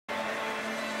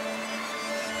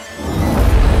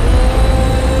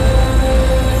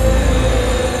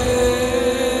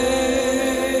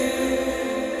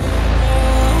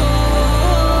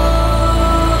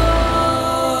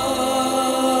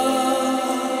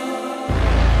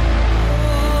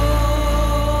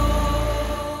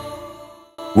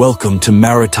Welcome to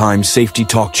Maritime Safety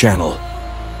Talk channel.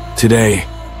 Today,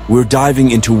 we're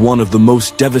diving into one of the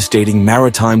most devastating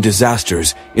maritime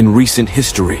disasters in recent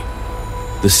history,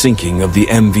 the sinking of the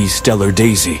MV Stellar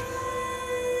Daisy.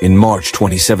 In March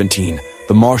 2017,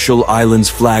 the Marshall Islands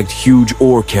flagged huge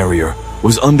ore carrier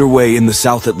was underway in the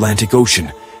South Atlantic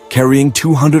Ocean, carrying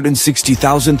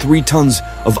 260,003 tons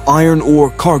of iron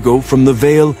ore cargo from the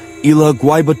Vale Ilha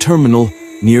Guaiba terminal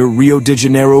near Rio de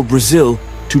Janeiro, Brazil,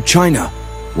 to China,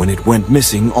 when it went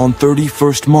missing on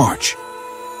 31st March.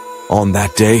 On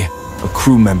that day, a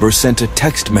crew member sent a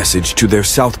text message to their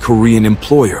South Korean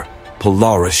employer,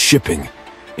 Polaris Shipping,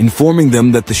 informing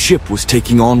them that the ship was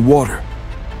taking on water.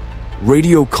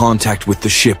 Radio contact with the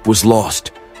ship was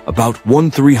lost, about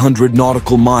 1,300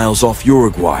 nautical miles off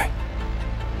Uruguay.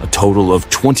 A total of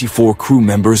 24 crew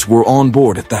members were on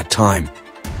board at that time.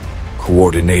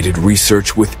 Coordinated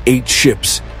research with 8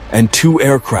 ships and 2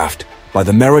 aircraft by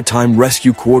the Maritime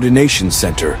Rescue Coordination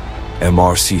Center,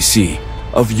 MRCC,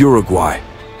 of Uruguay,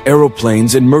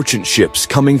 aeroplanes and merchant ships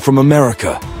coming from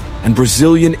America, and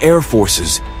Brazilian air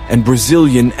forces and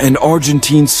Brazilian and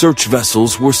Argentine search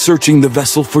vessels were searching the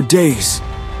vessel for days.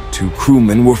 2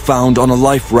 crewmen were found on a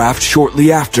life raft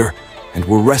shortly after and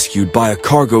were rescued by a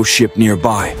cargo ship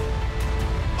nearby.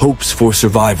 Hopes for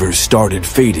survivors started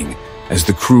fading as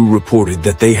the crew reported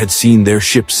that they had seen their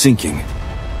ship sinking.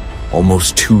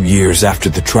 Almost 2 years after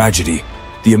the tragedy,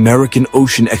 the American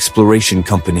ocean exploration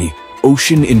company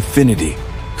Ocean Infinity,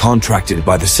 contracted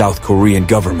by the South Korean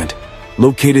government,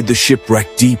 located the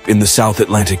shipwreck deep in the South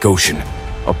Atlantic Ocean,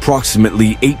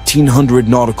 approximately 1,800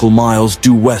 nautical miles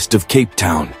due west of Cape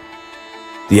Town.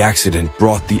 The accident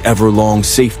brought the ever-long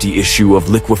safety issue of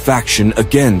liquefaction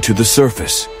again to the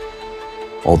surface.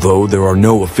 Although there are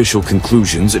no official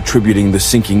conclusions attributing the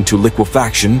sinking to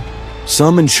liquefaction,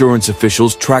 some insurance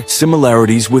officials tracked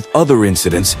similarities with other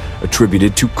incidents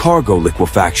attributed to cargo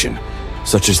liquefaction,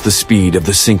 such as the speed of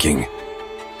the sinking.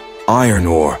 Iron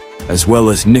ore, as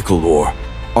well as nickel ore,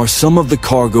 are some of the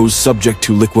cargoes subject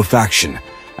to liquefaction,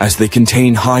 as they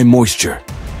contain high moisture.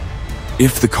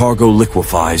 If the cargo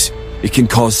liquefies, it can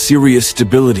cause serious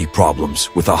stability problems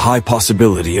with a high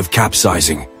possibility of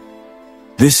capsizing.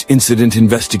 This incident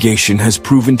investigation has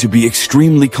proven to be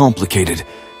extremely complicated,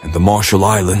 and the Marshall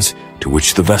Islands, to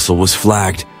which the vessel was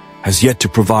flagged, has yet to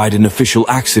provide an official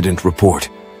accident report.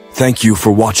 Thank you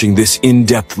for watching this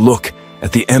in-depth look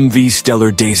at the MV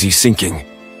Stellar Daisy sinking.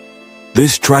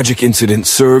 This tragic incident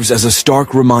serves as a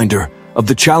stark reminder of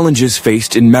the challenges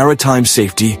faced in maritime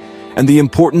safety and the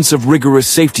importance of rigorous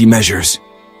safety measures.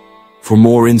 For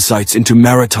more insights into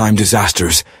maritime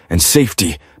disasters and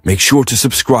safety, make sure to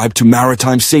subscribe to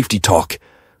Maritime Safety Talk.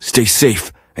 Stay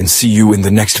safe and see you in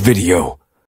the next video.